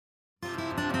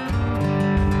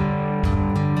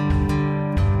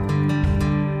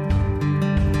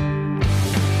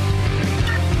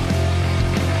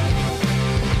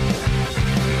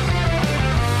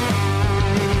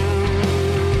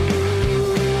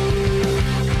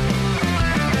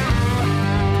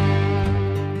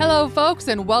folks,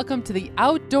 and welcome to the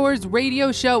Outdoors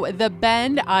Radio Show, The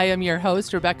Bend. I am your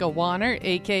host, Rebecca Wanner,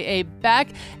 a.k.a.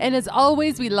 Beck. And as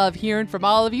always, we love hearing from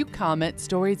all of you. Comments,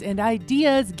 stories, and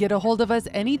ideas. Get a hold of us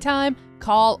anytime.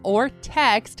 Call or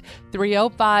text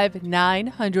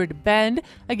 305-900-BEND.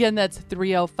 Again, that's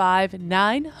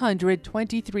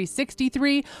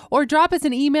 305-900-2363. Or drop us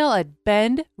an email at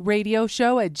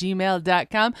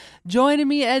bendradioshow@gmail.com. Joining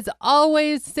me as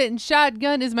always, sitting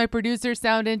shotgun, is my producer,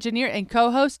 sound engineer, and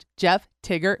co-host, Jeff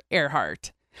Tigger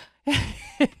Erhardt.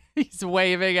 He's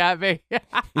waving at me.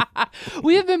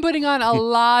 We have been putting on a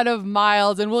lot of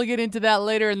miles, and we'll get into that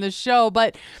later in the show,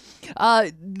 but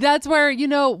that's where,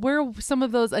 we're some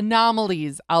of those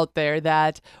anomalies out there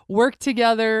that work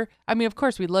together. I mean, of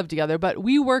course we live together, but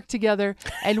we work together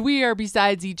and we are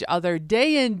besides each other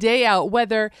day in, day out,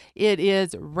 whether it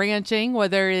is ranching,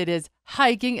 whether it is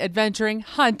hiking, adventuring,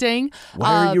 hunting.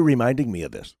 Why are you reminding me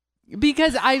of this?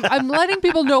 Because I'm letting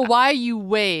people know why you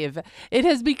wave. It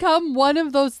has become one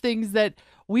of those things that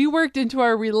we worked into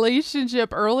our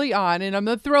relationship early on, and I'm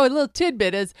going to throw a little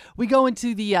tidbit as we go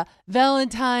into the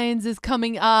Valentine's is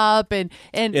coming up, and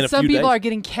some people are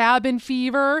getting cabin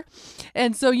fever.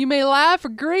 And so you may laugh,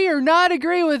 agree, or not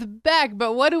agree with Beck,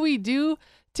 but what do we do,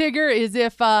 Tigger, is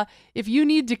if you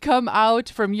need to come out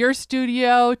from your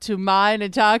studio to mine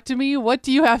and talk to me, what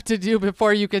do you have to do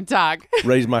before you can talk?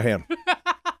 Raise my hand.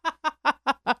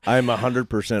 I'm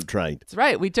 100% trained. That's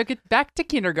right. We took it back to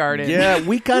kindergarten. Yeah,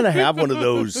 we kind of have one of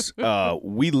those.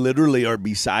 We literally are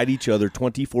beside each other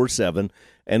 24/7.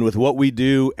 And with what we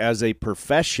do as a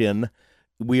profession,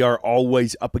 we are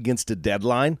always up against a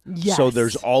deadline. Yes. So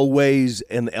there's always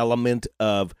an element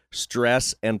of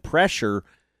stress and pressure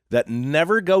that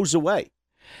never goes away.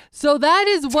 So that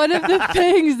is one of the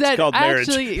things that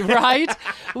actually, right,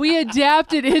 we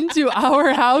adapted into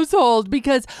our household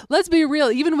because let's be real,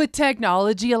 even with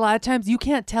technology, a lot of times you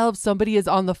can't tell if somebody is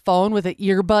on the phone with an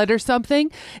earbud or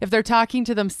something, if they're talking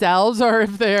to themselves or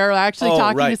if they're actually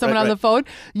talking to someone on the phone.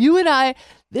 You and I,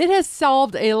 it has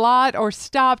solved a lot or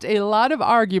stopped a lot of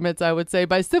arguments, I would say,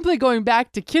 by simply going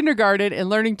back to kindergarten and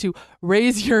learning to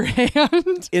raise your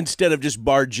hand. Instead of just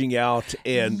barging out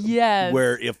and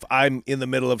where if I'm in the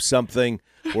middle of something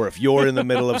or if you're in the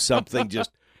middle of something,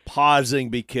 just pausing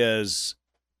because,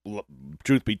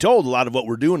 truth be told, a lot of what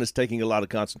we're doing is taking a lot of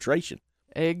concentration.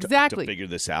 Exactly. To figure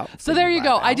this out. So there you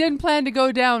go. I didn't plan to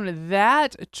go down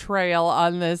that trail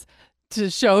on this to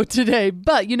show today,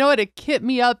 but you know what, it hit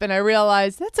me up and I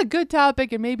realized that's a good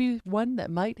topic and maybe one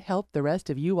that might help the rest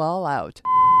of you all out.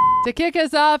 To kick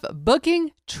us off,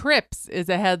 booking trips is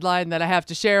a headline that I have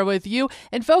to share with you.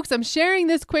 And folks, I'm sharing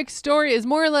this quick story is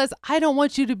more or less, I don't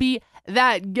want you to be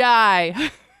that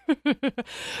guy.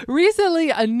 Recently,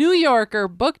 a New Yorker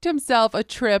booked himself a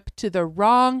trip to the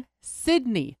wrong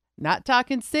Sydney. Not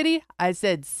talking city, I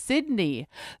said Sydney.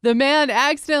 The man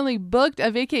accidentally booked a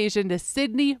vacation to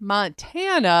Sydney,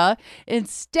 Montana,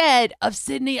 instead of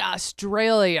Sydney,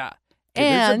 Australia.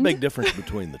 There's a big difference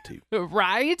between the two.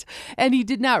 Right? And he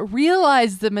did not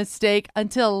realize the mistake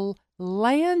until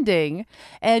landing,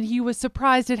 and he was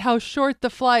surprised at how short the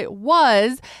flight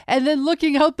was, and then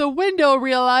looking out the window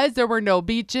realized there were no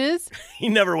beaches. He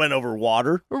never went over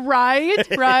water. Right.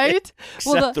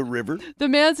 Except the river. The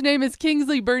man's name is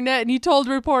Kingsley Burnett, and he told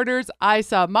reporters, I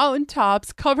saw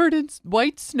mountaintops covered in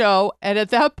white snow, and at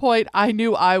that point, I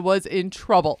knew I was in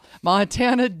trouble.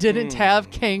 Montana didn't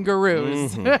have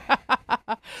kangaroos.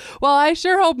 Mm-hmm. Well, I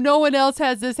sure hope no one else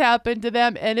has this happen to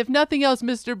them, and if nothing else,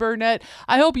 Mr. Burnett,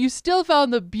 I hope you still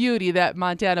found the beauty that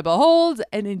Montana beholds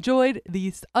and enjoyed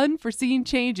this unforeseen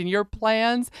change in your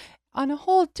plans on a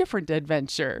whole different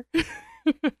adventure.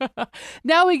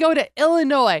 Now we go to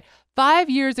Illinois. 5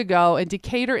 years ago in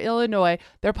Decatur, Illinois,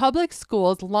 their public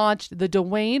schools launched the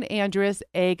Dwayne Andrews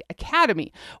Egg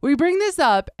Academy. We bring this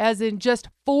up as in just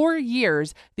 4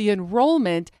 years, the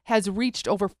enrollment has reached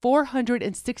over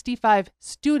 465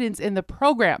 students in the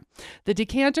program. The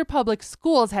Decatur Public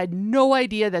Schools had no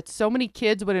idea that so many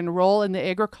kids would enroll in the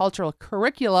agricultural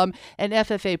curriculum and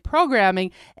FFA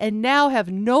programming and now have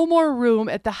no more room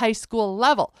at the high school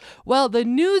level. Well, the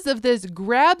news of this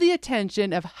grabbed the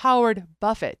attention of Howard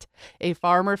Buffett, a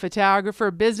farmer, photographer,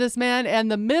 businessman,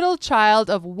 and the middle child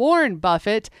of Warren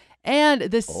Buffett and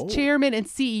the chairman and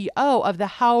CEO of the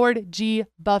Howard G.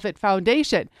 Buffett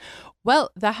Foundation.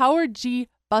 Well, the Howard G.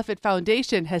 Buffett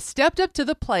Foundation has stepped up to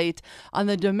the plate on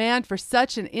the demand for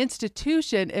such an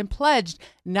institution and pledged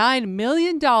 $9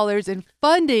 million in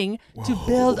funding to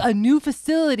build a new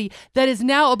facility that is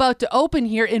now about to open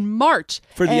here in March.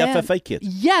 For the FFA kids.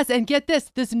 Yes, and get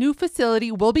this new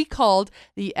facility will be called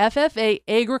the FFA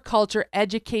Agriculture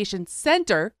Education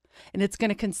Center, and it's going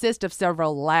to consist of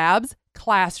several labs,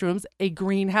 classrooms, a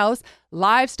greenhouse,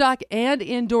 livestock and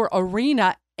indoor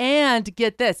arena, and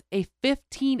get this, a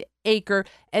 15-acre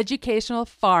educational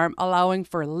farm allowing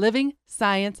for living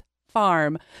science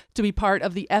farm to be part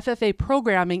of the FFA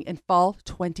programming in fall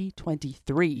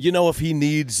 2023. You know, if he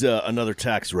needs another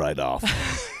tax write-off,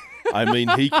 I mean,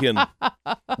 he can.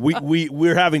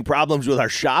 We're having problems with our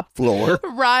shop floor,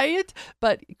 right?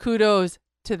 But kudos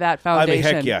to that foundation. I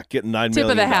mean, heck yeah, getting $9 million. Tip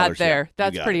of the hat there. Yeah,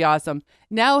 that's pretty awesome.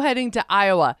 Now heading to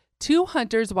Iowa. 2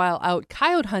 hunters while out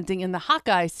coyote hunting in the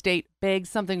Hawkeye State bagged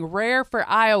something rare for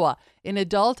Iowa, an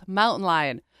adult mountain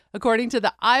lion. According to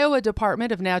the Iowa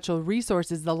Department of Natural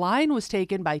Resources, the lion was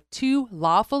taken by 2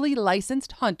 lawfully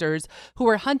licensed hunters who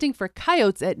were hunting for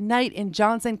coyotes at night in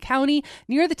Johnson County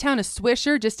near the town of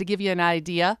Swisher, just to give you an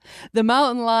idea. The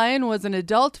mountain lion was an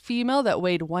adult female that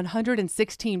weighed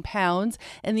 116 pounds,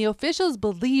 and the officials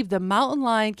believe the mountain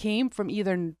lion came from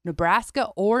either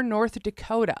Nebraska or North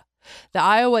Dakota. The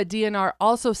Iowa DNR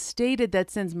also stated that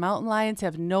since mountain lions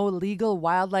have no legal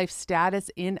wildlife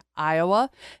status in Iowa,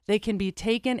 they can be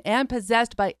taken and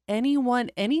possessed by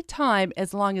anyone anytime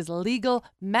as long as legal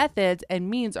methods and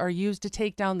means are used to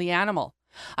take down the animal.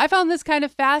 I found this kind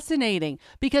of fascinating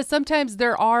because sometimes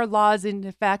there are laws in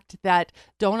effect that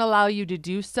don't allow you to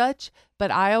do such,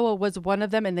 but Iowa was one of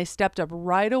them, and they stepped up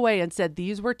right away and said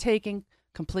these were taken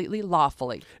completely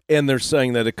lawfully. And they're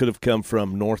saying that it could have come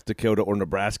from North Dakota or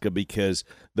Nebraska because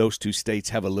those 2 states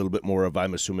have a little bit more of,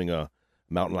 I'm assuming, a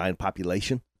mountain lion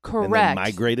population. Correct. And they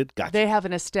migrated. Gotcha. They have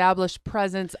an established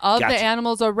presence of the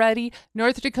animals already.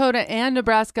 North Dakota and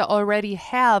Nebraska already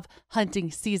have hunting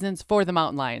seasons for the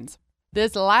mountain lions.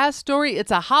 This last story,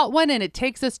 it's a hot one, and it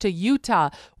takes us to Utah,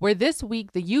 where this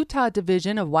week the Utah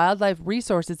Division of Wildlife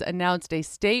Resources announced a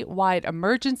statewide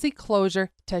emergency closure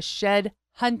to shed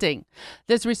hunting.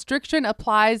 This restriction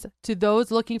applies to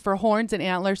those looking for horns and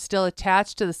antlers still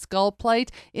attached to the skull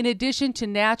plate, in addition to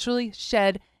naturally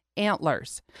shed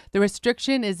antlers. The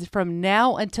restriction is from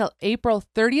now until April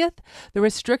 30th. The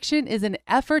restriction is an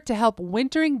effort to help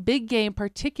wintering big game,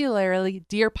 particularly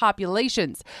deer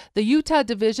populations. The Utah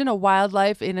Division of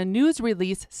Wildlife, in a news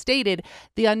release, stated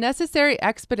the unnecessary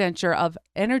expenditure of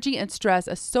energy and stress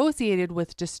associated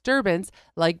with disturbance,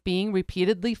 like being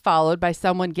repeatedly followed by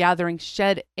someone gathering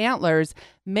shed antlers,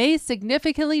 may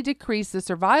significantly decrease the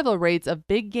survival rates of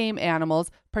big game animals,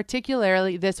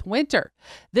 particularly this winter.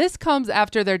 This comes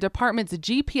after their department's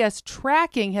GPS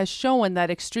tracking has shown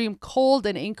that extreme cold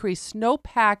and increased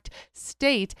snow-packed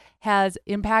state has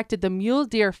impacted the mule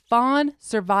deer fawn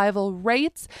survival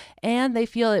rates, and they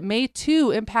feel it may too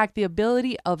impact the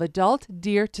ability of adult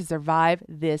deer to survive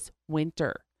this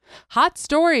winter. Hot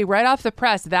story right off the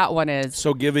press, that one is.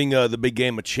 So giving the big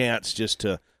game a chance just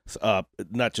to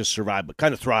not just survive, but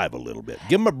kind of thrive a little bit.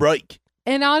 Give them a break.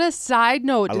 And on a side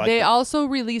note, they that. also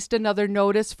released another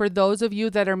notice for those of you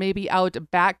that are maybe out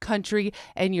backcountry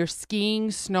and you're skiing,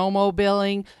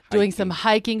 snowmobiling, doing some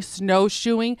hiking,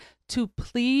 snowshoeing, to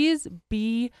please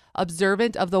be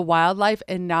observant of the wildlife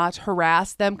and not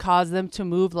harass them, cause them to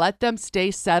move. Let them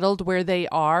stay settled where they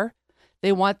are.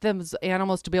 They want those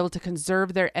animals to be able to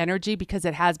conserve their energy because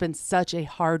it has been such a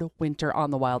hard winter on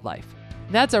the wildlife.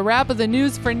 That's a wrap of the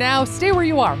news for now. Stay where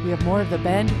you are. We have more of The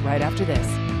Bend right after this.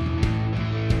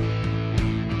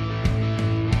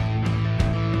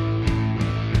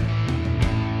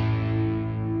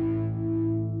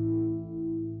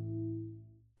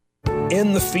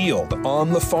 In the field,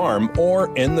 on the farm,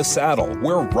 or in the saddle,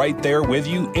 we're right there with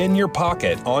you in your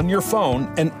pocket, on your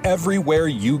phone, and everywhere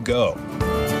you go.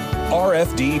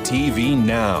 RFD TV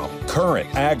Now.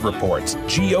 Current ag reports,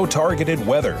 geo-targeted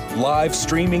weather, live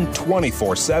streaming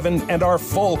 24/7, and our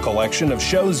full collection of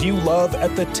shows you love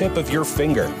at the tip of your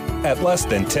finger. At less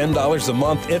than $10 a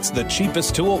month, it's the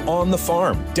cheapest tool on the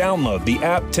farm. Download the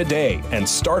app today and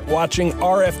start watching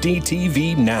RFD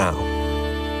TV Now.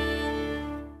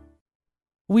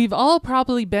 We've all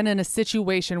probably been in a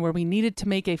situation where we needed to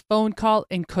make a phone call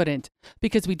and couldn't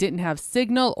because we didn't have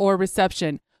signal or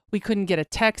reception. We couldn't get a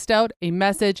text out, a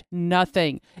message,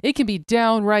 nothing. It can be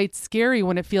downright scary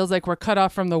when it feels like we're cut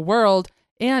off from the world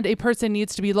and a person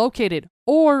needs to be located,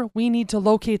 or we need to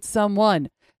locate someone.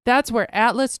 That's where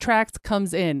Atlas Tracks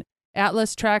comes in.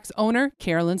 Atlas Tracks owner,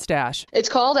 Carolyn Stash. It's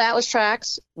called Atlas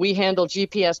Tracks. We handle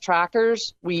GPS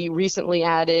trackers. We recently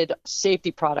added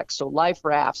safety products, so life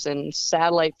rafts and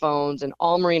satellite phones and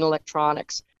all marine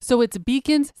electronics. So it's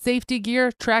beacons, safety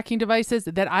gear, tracking devices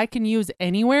that I can use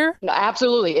anywhere? No,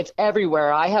 absolutely. It's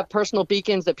everywhere. I have personal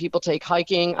beacons that people take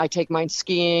hiking. I take mine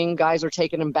skiing. Guys are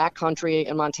taking them backcountry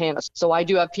in Montana. So I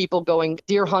do have people going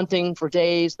deer hunting for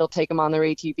days. They'll take them on their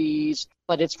ATVs.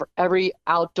 But it's for every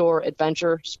outdoor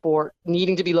adventure sport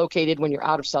needing to be located when you're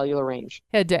out of cellular range.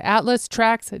 Head to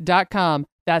atlastracks.com.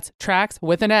 That's tracks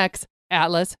with an X,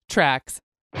 Atlas Tracks.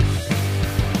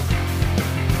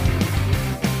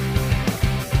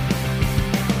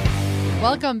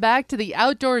 Welcome back to the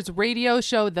Outdoors Radio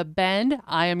Show, The Bend.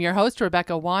 I am your host,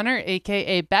 Rebecca Wanner,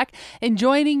 a.k.a. Beck. And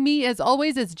joining me, as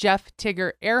always, is Jeff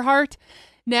Tigger Erhardt.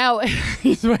 Now,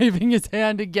 he's waving his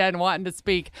hand again, wanting to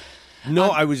speak. No,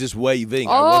 I was just waving.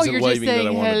 Oh, I wasn't you're waving just saying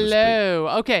that I wanted hello. to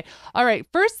speak. Okay. All right.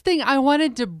 First thing I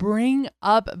wanted to bring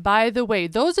up, by the way,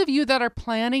 those of you that are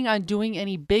planning on doing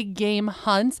any big game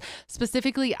hunts,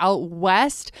 specifically out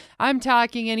west, I'm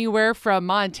talking anywhere from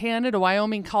Montana to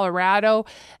Wyoming, Colorado,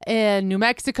 and New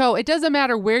Mexico. It doesn't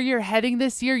matter where you're heading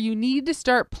this year. You need to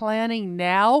start planning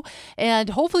now. And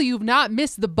hopefully you've not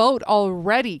missed the boat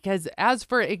already, because as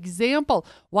for example,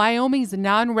 Wyoming's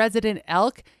non-resident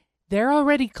elk, they're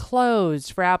already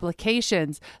closed for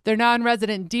applications. Their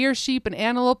non-resident deer, sheep, and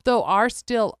antelope, though, are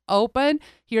still open.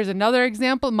 Here's another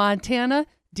example. Montana,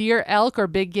 deer, elk, or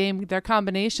big game, their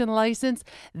combination license,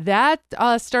 that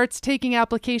starts taking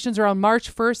applications around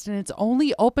March 1st, and it's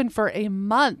only open for a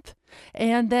month.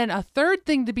 And then a third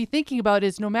thing to be thinking about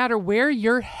is no matter where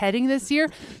you're heading this year,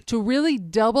 to really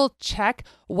double check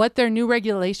what their new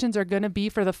regulations are going to be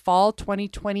for the fall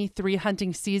 2023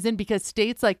 hunting season, because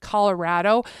states like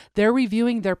Colorado, they're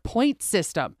reviewing their point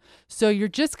system. So you're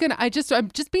just going to,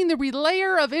 I'm just being the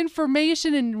relayer of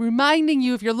information and reminding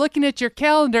you if you're looking at your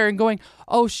calendar and going,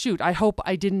 oh shoot, I hope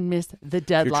I didn't miss the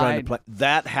deadline. You're trying to plan.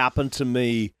 That happened to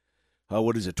me.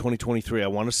 What is it, 2023? I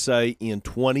want to say in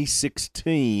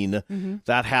 2016,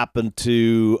 that happened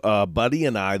to Buddy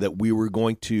and I, that we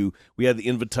had the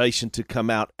invitation to come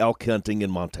out elk hunting in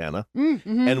Montana.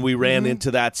 And we ran into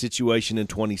that situation in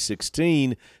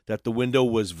 2016, that the window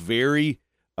was a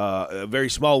very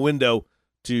small window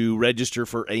to register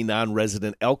for a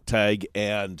non-resident elk tag.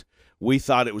 And we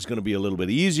thought it was going to be a little bit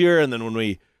easier. And then when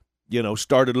we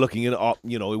started looking at,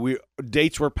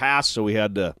 dates were passed, so we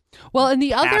had to. Well, and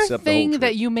the other thing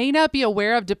that you may not be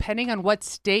aware of, depending on what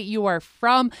state you are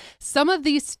from, some of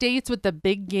these states with the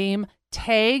big game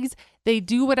tags, they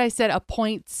do what I said, a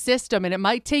point system, and it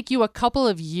might take you a couple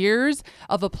of years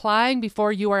of applying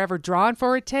before you are ever drawn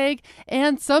for a tag.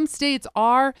 And some states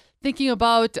are thinking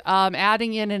about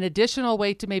adding in an additional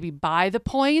way to maybe buy the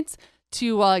points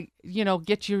to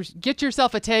get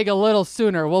yourself a tag a little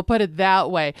sooner. We'll put it that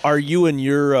way. Are you and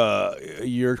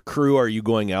your crew, are you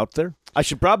going out there? I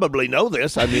should probably know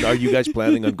this. I mean, are you guys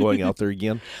planning on going out there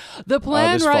again? The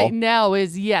plan right now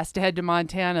is, yes, to head to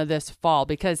Montana this fall,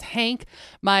 because Hank,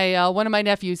 one of my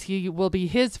nephews, he will be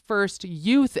his first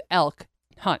youth elk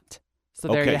hunt. So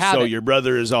there you have it. So your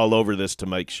brother is all over this to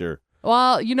make sure.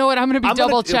 Well, you know what? I'm going to be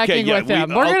double checking with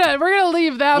him. We're gonna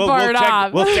leave that part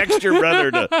off. We'll text your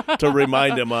brother to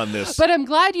remind him on this. But I'm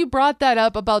glad you brought that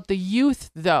up about the youth,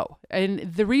 though. And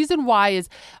the reason why is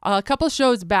a couple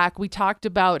shows back, we talked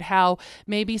about how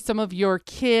maybe some of your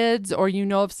kids, or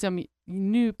of some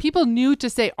people new to,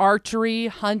 say, archery,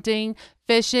 hunting,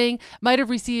 fishing, might have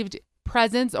received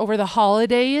presents over the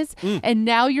holidays, and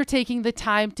now you're taking the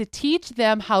time to teach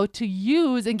them how to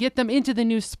use and get them into the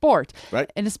new sport.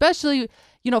 Right. And especially,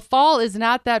 fall is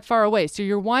not that far away, so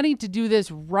you're wanting to do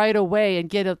this right away and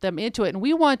get them into it, and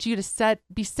we want you to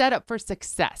be set up for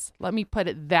success. Let me put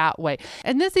it that way.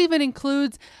 And this even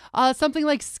includes something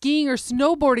like skiing or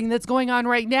snowboarding that's going on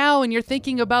right now, and you're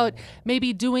thinking about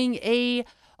maybe doing a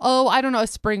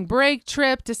spring break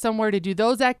trip to somewhere to do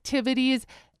those activities.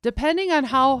 Depending on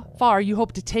how far you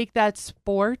hope to take that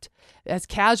sport, as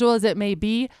casual as it may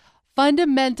be,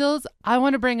 fundamentals I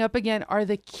want to bring up again are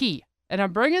the key. And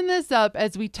I'm bringing this up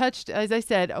as we touched, as I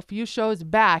said, a few shows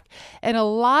back. And a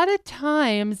lot of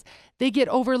times they get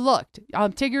overlooked.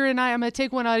 Tigger and I'm going to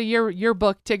take one out of your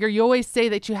book, Tigger. You always say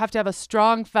that you have to have a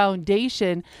strong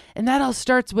foundation, and that all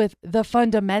starts with the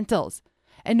fundamentals.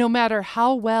 And no matter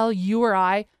how well you or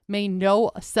I may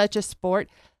know such a sport,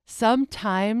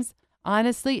 sometimes,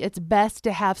 honestly, it's best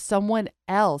to have someone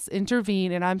else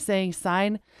intervene, and I'm saying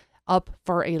sign up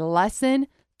for a lesson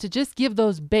to just give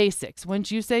those basics.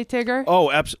 Wouldn't you say, Tigger?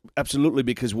 Oh, absolutely,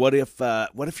 because what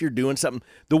if you're doing something?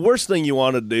 The worst thing you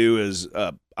want to do is,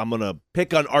 I'm going to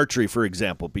pick on archery, for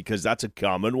example, because that's a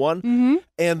common one,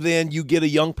 and then you get a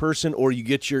young person or you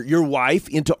get your wife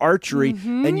into archery,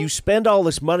 and you spend all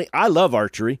this money. I love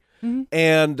archery,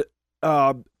 and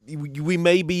we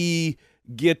may be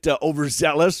get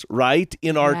overzealous, right,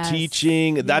 in our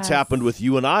teaching. That's happened with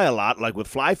you and I a lot, like with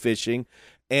fly fishing.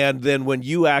 And then when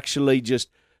you actually just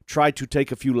try to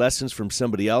take a few lessons from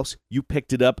somebody else, you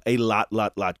picked it up a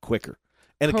lot quicker.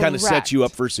 And it kind of sets you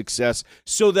up for success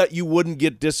so that you wouldn't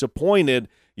get disappointed.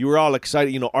 You were all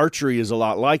excited. Archery is a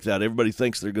lot like that. Everybody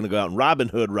thinks they're going to go out in Robin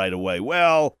Hood right away.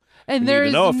 Well, and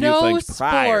there's no sport.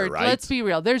 Prior, right? Let's be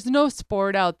real. There's no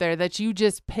sport out there that you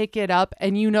just pick it up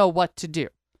and you know what to do.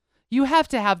 You have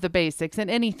to have the basics in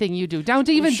anything you do, down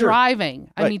to even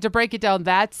driving. Right. I mean, to break it down,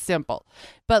 that's simple.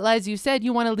 But as you said,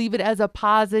 you want to leave it as a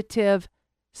positive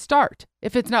start.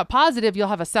 If it's not positive, you'll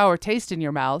have a sour taste in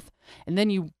your mouth. And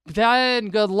then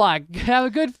good luck.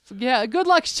 Good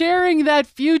luck sharing that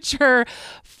future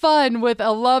fun with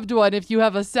a loved one if you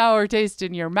have a sour taste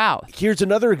in your mouth. Here's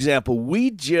another example.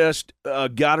 We just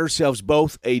got ourselves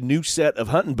both a new set of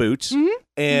hunting boots,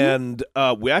 and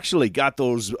we actually got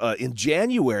those in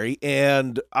January,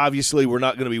 and obviously we're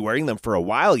not going to be wearing them for a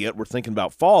while yet. We're thinking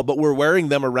about fall, but we're wearing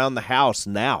them around the house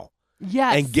now.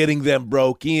 Yes. And getting them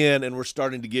broke in, and we're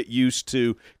starting to get used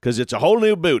to, because it's a whole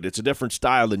new boot. It's a different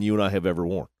style than you and I have ever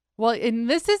worn. Well, and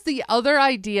this is the other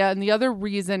idea and the other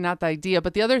reason, not the idea,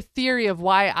 but the other theory of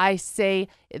why I say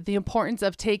the importance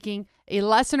of taking a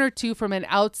lesson or two from an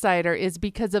outsider is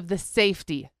because of the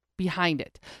safety behind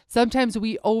it. Sometimes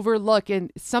we overlook,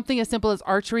 and something as simple as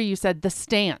archery, you said the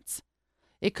stance.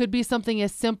 It could be something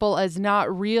as simple as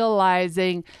not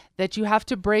realizing that you have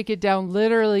to break it down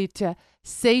literally to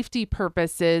safety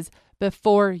purposes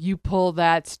before you pull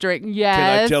that string. Yes.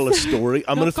 Can I tell a story?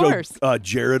 I'm going to throw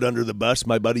Jared under the bus,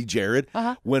 my buddy Jared.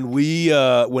 When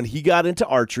he got into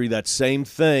archery, that same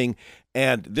thing,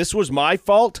 and this was my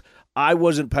fault. I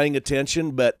wasn't paying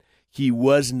attention, but he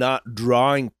was not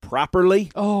drawing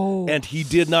properly. Oh. And he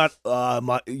did not,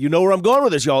 you know where I'm going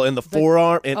with this, y'all, in the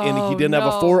forearm. And he didn't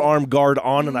have a forearm guard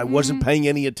on, and I wasn't paying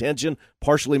any attention.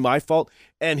 Partially my fault.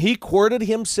 And he quartered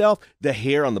himself. The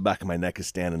hair on the back of my neck is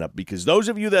standing up, because those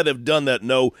of you that have done that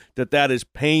know that is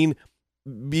pain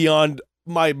beyond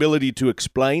my ability to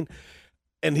explain.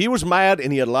 And he was mad,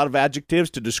 and he had a lot of adjectives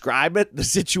to describe it, the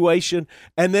situation.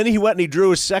 And then he went and he drew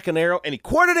his second arrow, and he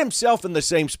quartered himself in the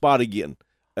same spot again.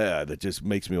 That just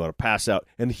makes me want to pass out.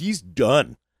 And he's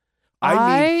done.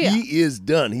 I mean, he is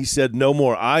done. He said, no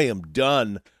more. I am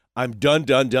done. I'm done.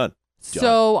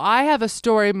 So I have a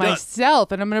story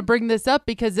myself, and I'm going to bring this up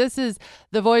because this is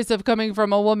the voice of coming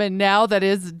from a woman now that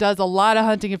does a lot of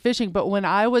hunting and fishing. But when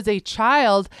I was a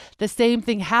child, the same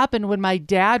thing happened when my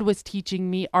dad was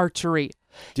teaching me archery.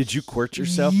 Did you quirt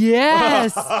yourself?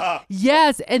 Yes.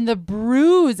 Yes. And the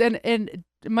bruise and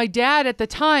my dad at the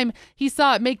time, he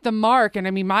saw it make the mark. And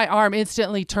I mean, my arm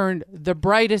instantly turned the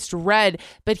brightest red,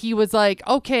 but he was like,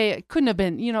 okay, it couldn't have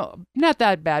been, not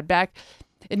that bad back.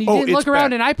 And he didn't look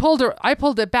around, and I pulled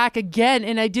it back again,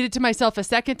 and I did it to myself a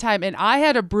second time, and I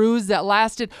had a bruise that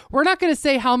lasted. We're not going to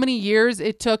say how many years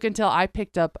it took until I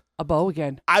picked up a bow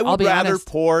again. I would rather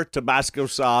pour Tabasco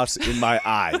sauce in my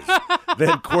eyes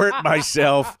than quirt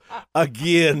myself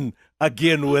again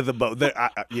with a bow.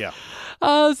 Yeah.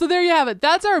 So there you have it.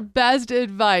 That's our best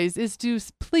advice, is to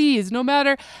please, no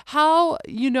matter how,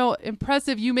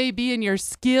 impressive you may be in your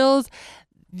skills,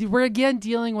 we're again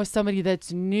dealing with somebody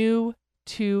that's new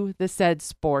to the said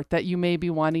sport that you may be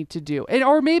wanting to do.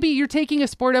 Or maybe you're taking a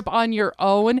sport up on your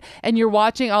own and you're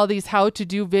watching all these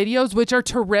how-to-do videos, which are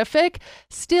terrific.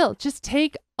 Still, just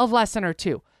take a lesson or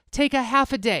two. Take a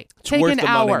half a day. Take an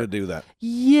hour. Money to do that.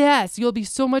 Yes, you'll be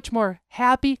so much more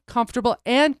happy, comfortable,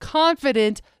 and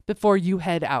confident before you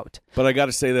head out. But I got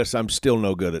to say this, I'm still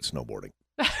no good at snowboarding.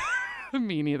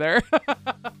 Me neither.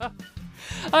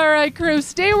 All right, crew,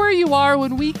 stay where you are.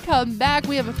 When we come back,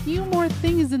 we have a few more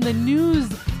things in the news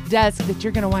desk that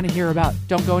you're going to want to hear about.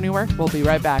 Don't go anywhere. We'll be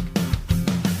right back.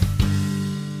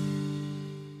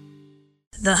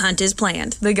 The hunt is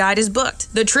planned. The guide is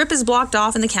booked. The trip is blocked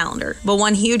off in the calendar. But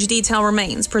one huge detail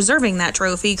remains, preserving that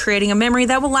trophy, creating a memory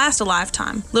that will last a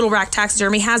lifetime. Little Rack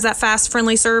Taxidermy has that fast,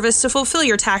 friendly service to fulfill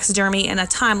your taxidermy in a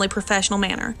timely, professional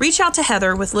manner. Reach out to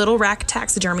Heather with Little Rack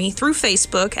Taxidermy through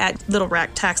Facebook at Little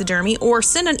Rack Taxidermy, or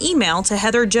send an email to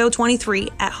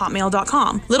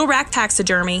heatherjoe23@hotmail.com. Little Rack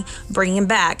Taxidermy, bringing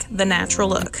back the natural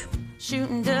look.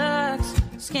 Shooting ducks,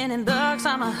 skinning bucks,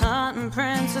 I'm a hunting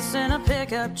princess in a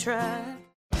pickup truck.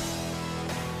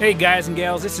 Hey guys and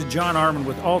gals, this is John Arman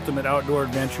with Ultimate Outdoor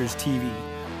Adventures TV.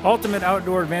 Ultimate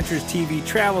Outdoor Adventures TV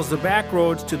travels the back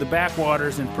roads to the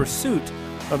backwaters in pursuit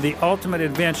of the ultimate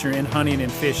adventure in hunting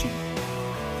and fishing.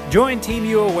 Join Team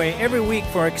UOA every week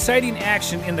for exciting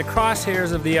action in the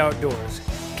crosshairs of the outdoors.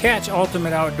 Catch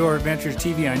Ultimate Outdoor Adventures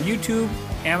TV on YouTube,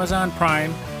 Amazon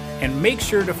Prime, And make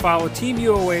sure to follow Team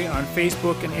UOA on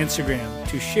Facebook and Instagram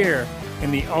to share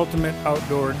in the ultimate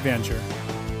outdoor adventure.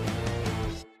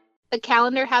 The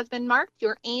calendar has been marked,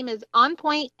 your aim is on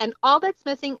point, and all that's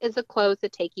missing is the clothes to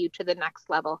take you to the next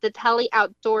level.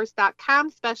 TheTellyOutdoors.com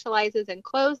specializes in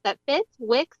clothes that fit,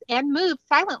 wicks, and move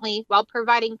silently while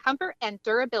providing comfort and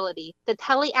durability.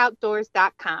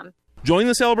 TheTellyOutdoors.com. Join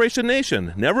the Celebration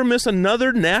Nation. Never miss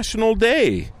another national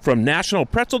day. From National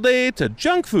Pretzel Day to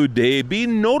Junk Food Day, be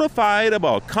notified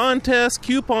about contests,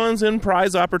 coupons, and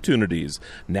prize opportunities.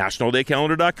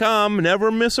 NationalDayCalendar.com. Never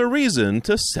miss a reason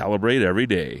to celebrate every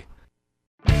day.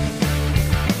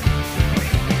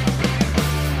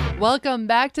 Welcome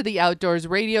back to the Outdoors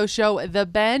Radio Show, The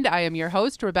Bend. I am your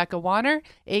host, Rebecca Wanner,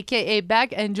 a.k.a.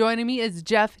 Beck, and joining me is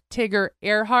Jeff Tigger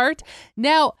Erhardt.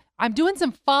 Now, I'm doing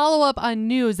some follow-up on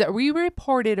news that we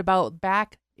reported about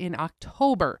back in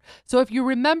October. So if you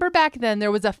remember back then,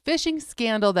 there was a fishing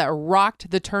scandal that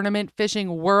rocked the tournament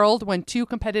fishing world when 2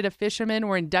 competitive fishermen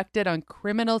were inducted on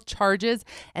criminal charges.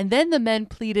 And then the men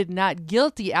pleaded not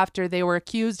guilty after they were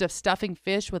accused of stuffing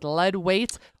fish with lead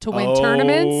weights to win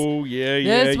tournaments. Oh, yeah.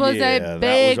 This was a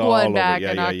big one back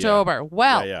in October.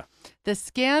 Well, the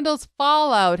scandal's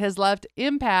fallout has left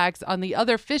impacts on the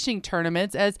other fishing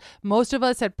tournaments, as most of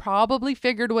us had probably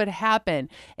figured would happen.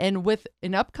 And with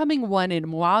an upcoming one in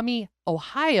Maumee,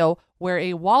 Ohio, where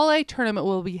a walleye tournament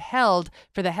will be held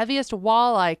for the heaviest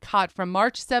walleye caught from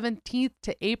March 17th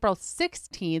to April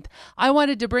 16th, I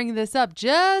wanted to bring this up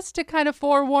just to kind of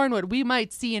forewarn what we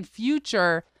might see in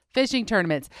future fishing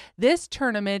tournaments. This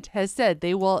tournament has said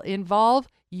they will involve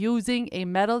using a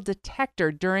metal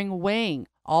detector during weighing.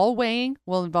 All weighing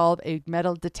will involve a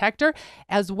metal detector,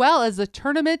 as well as the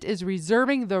tournament is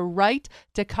reserving the right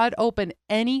to cut open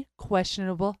any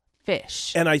questionable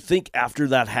fish. And I think after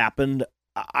that happened,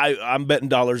 I'm betting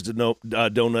dollars to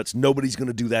donuts, nobody's going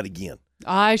to do that again.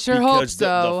 I sure hope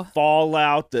so. The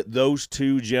fallout that those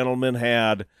 2 gentlemen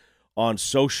had on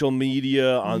social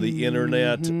media, on the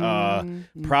internet,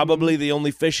 probably the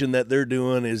only fishing that they're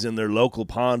doing is in their local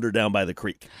pond or down by the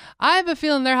creek. I have a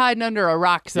feeling they're hiding under a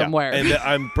rock somewhere.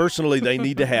 Yeah. And they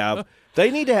need to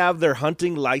have their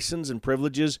hunting license and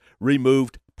privileges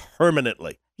removed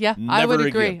permanently. Yeah, I would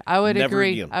agree. I would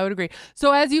agree.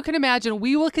 So as you can imagine,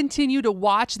 we will continue to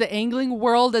watch the angling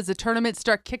world as the tournaments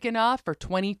start kicking off for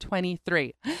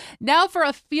 2023. Now for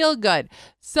a feel good.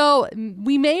 So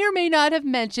we may or may not have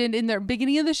mentioned in the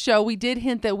beginning of the show, we did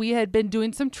hint that we had been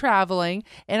doing some traveling,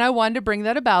 and I wanted to bring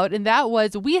that about. And that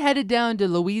was, we headed down to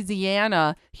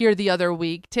Louisiana here the other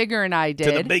week. Tigger and I did.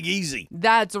 To the Big Easy.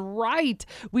 That's right.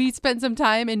 We spent some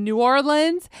time in New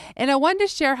Orleans, and I wanted to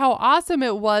share how awesome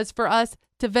it was for us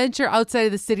to venture outside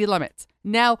of the city limits.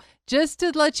 Now, just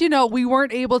to let you know, we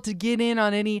weren't able to get in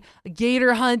on any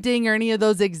gator hunting or any of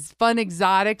those fun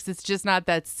exotics. It's just not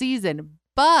that season.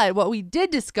 But what we did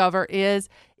discover is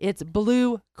it's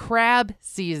blue crab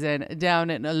season down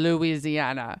in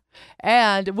Louisiana.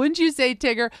 And wouldn't you say,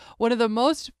 Tigger, one of the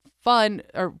most fun,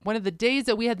 or one of the days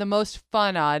that we had the most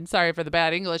fun on, sorry for the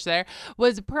bad English there,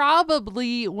 was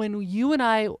probably when you and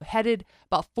I headed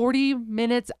about 40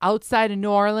 minutes outside of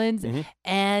New Orleans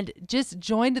and just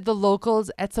joined the locals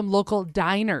at some local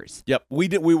diners. Yep, we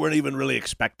weren't even really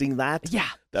expecting that.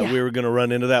 We were going to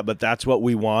run into that, but that's what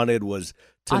we wanted, was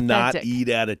to not eat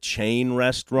at a chain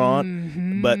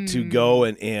restaurant, but to go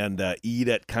and eat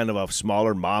at kind of a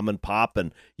smaller mom and pop.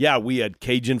 And yeah, we had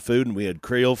Cajun food and we had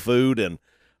Creole food and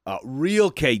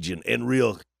real Cajun and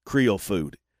real Creole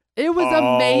food. It was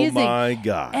amazing. Oh my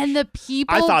gosh. And the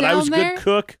people I thought down I was a there, good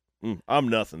cook. I'm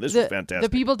nothing. This was fantastic.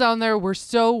 The people down there were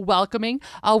so welcoming.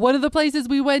 One of the places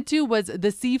we went to was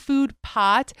the Seafood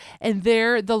Pot, and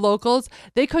there, the locals,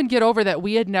 they couldn't get over that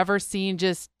we had never seen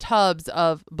just tubs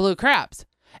of blue crabs.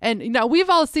 And now we've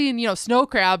all seen, snow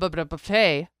crab at a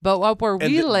buffet, but up where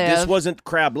we live, this wasn't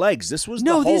crab legs. This was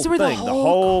the whole these were thing. the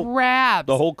whole crabs.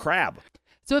 The whole crab.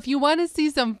 So if you want to see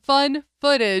some fun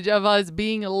footage of us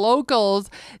being locals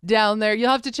down there, you'll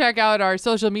have to check out our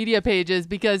social media pages,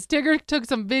 because Tigger took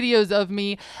some videos of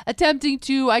me attempting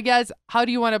to, I guess, how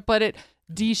do you want to put it,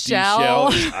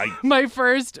 deshell my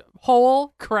first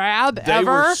whole crab ever. They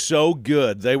were so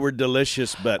good. They were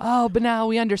delicious, but but now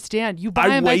we understand. You buy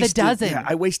them by the dozen. Yeah,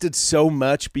 I wasted so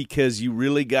much because you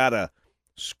really got to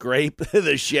scrape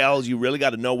the shells. You really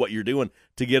got to know what you're doing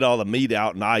to get all the meat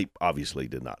out, and I obviously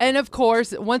did not. And of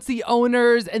course, once the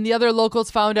owners and the other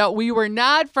locals found out we were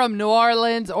not from New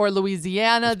Orleans or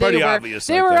Louisiana,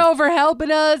 they were over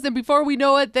helping us, and before we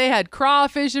know it, they had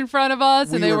crawfish in front of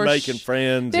us, and they were making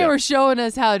friends. They were showing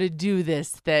us how to do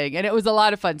this thing, and it was a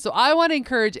lot of fun. So I want to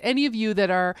encourage any of you that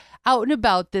are out and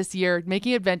about this year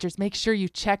making adventures, make sure you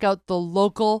check out the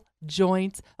local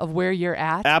joints of where you're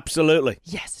at. Absolutely.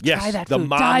 Yes, try that the food.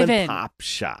 mom Dive and in. pop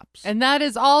shops. And that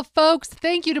is all, folks.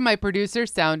 Thank you to my producer,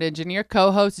 sound engineer,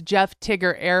 co-host Jeff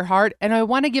Tigger Erhardt. And I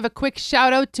want to give a quick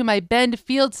shout out to my Bend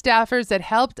field staffers that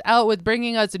helped out with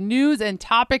bringing us news and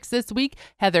topics this week.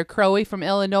 Heather Crowey from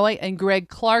Illinois and Greg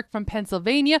Clark from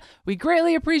Pennsylvania. We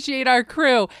greatly appreciate our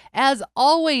crew. As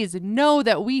always, know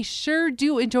that we sure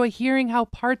do enjoy hearing how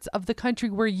parts of the country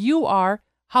where you are,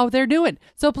 how they're doing.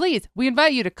 So please, we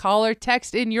invite you to call or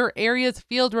text in your area's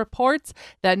field reports.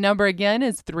 That number again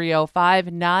is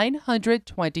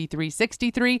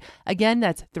 305-900-2363. Again,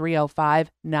 that's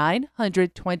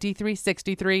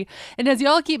 305-900-2363. And as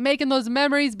y'all keep making those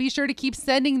memories, be sure to keep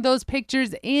sending those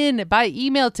pictures in by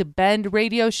email to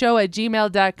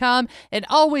bendradioshow@gmail.com and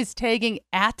always tagging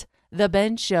at The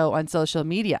Bend Show on social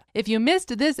media. If you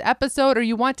missed this episode or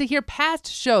you want to hear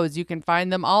past shows, you can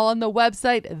find them all on the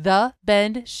website,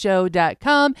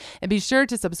 thebendshow.com, and be sure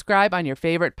to subscribe on your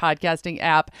favorite podcasting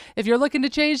app. If you're looking to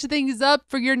change things up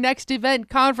for your next event,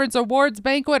 conference, awards,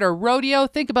 banquet, or rodeo,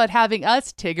 think about having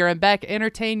us, Tigger and Beck,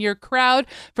 entertain your crowd.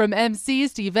 From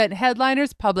MCs to event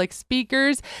headliners, public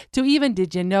speakers, to even,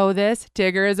 did you know this?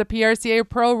 Tigger is a PRCA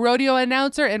Pro rodeo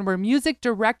announcer, and we're music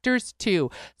directors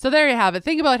too. So there you have it.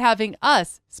 Think about having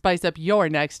us spice up your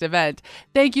next event.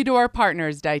 Thank you to our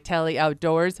partners, Ditelli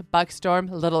Outdoors,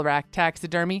 Buckstorm, Little Rack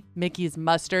Taxidermy, Mickey's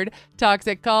Mustard,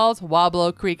 Toxic Calls,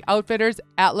 Wablo Creek Outfitters,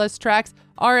 Atlas Tracks,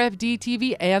 RFD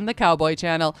TV, and the Cowboy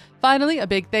Channel. Finally, a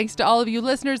big thanks to all of you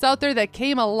listeners out there that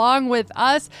came along with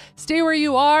us. Stay where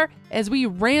you are as we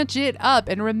ranch it up.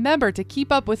 And remember to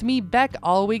keep up with me, Beck,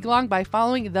 all week long by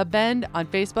following The Bend on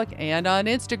Facebook and on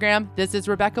Instagram. This is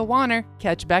Rebecca Wanner.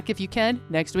 Catch Beck if you can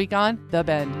next week on The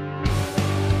Bend.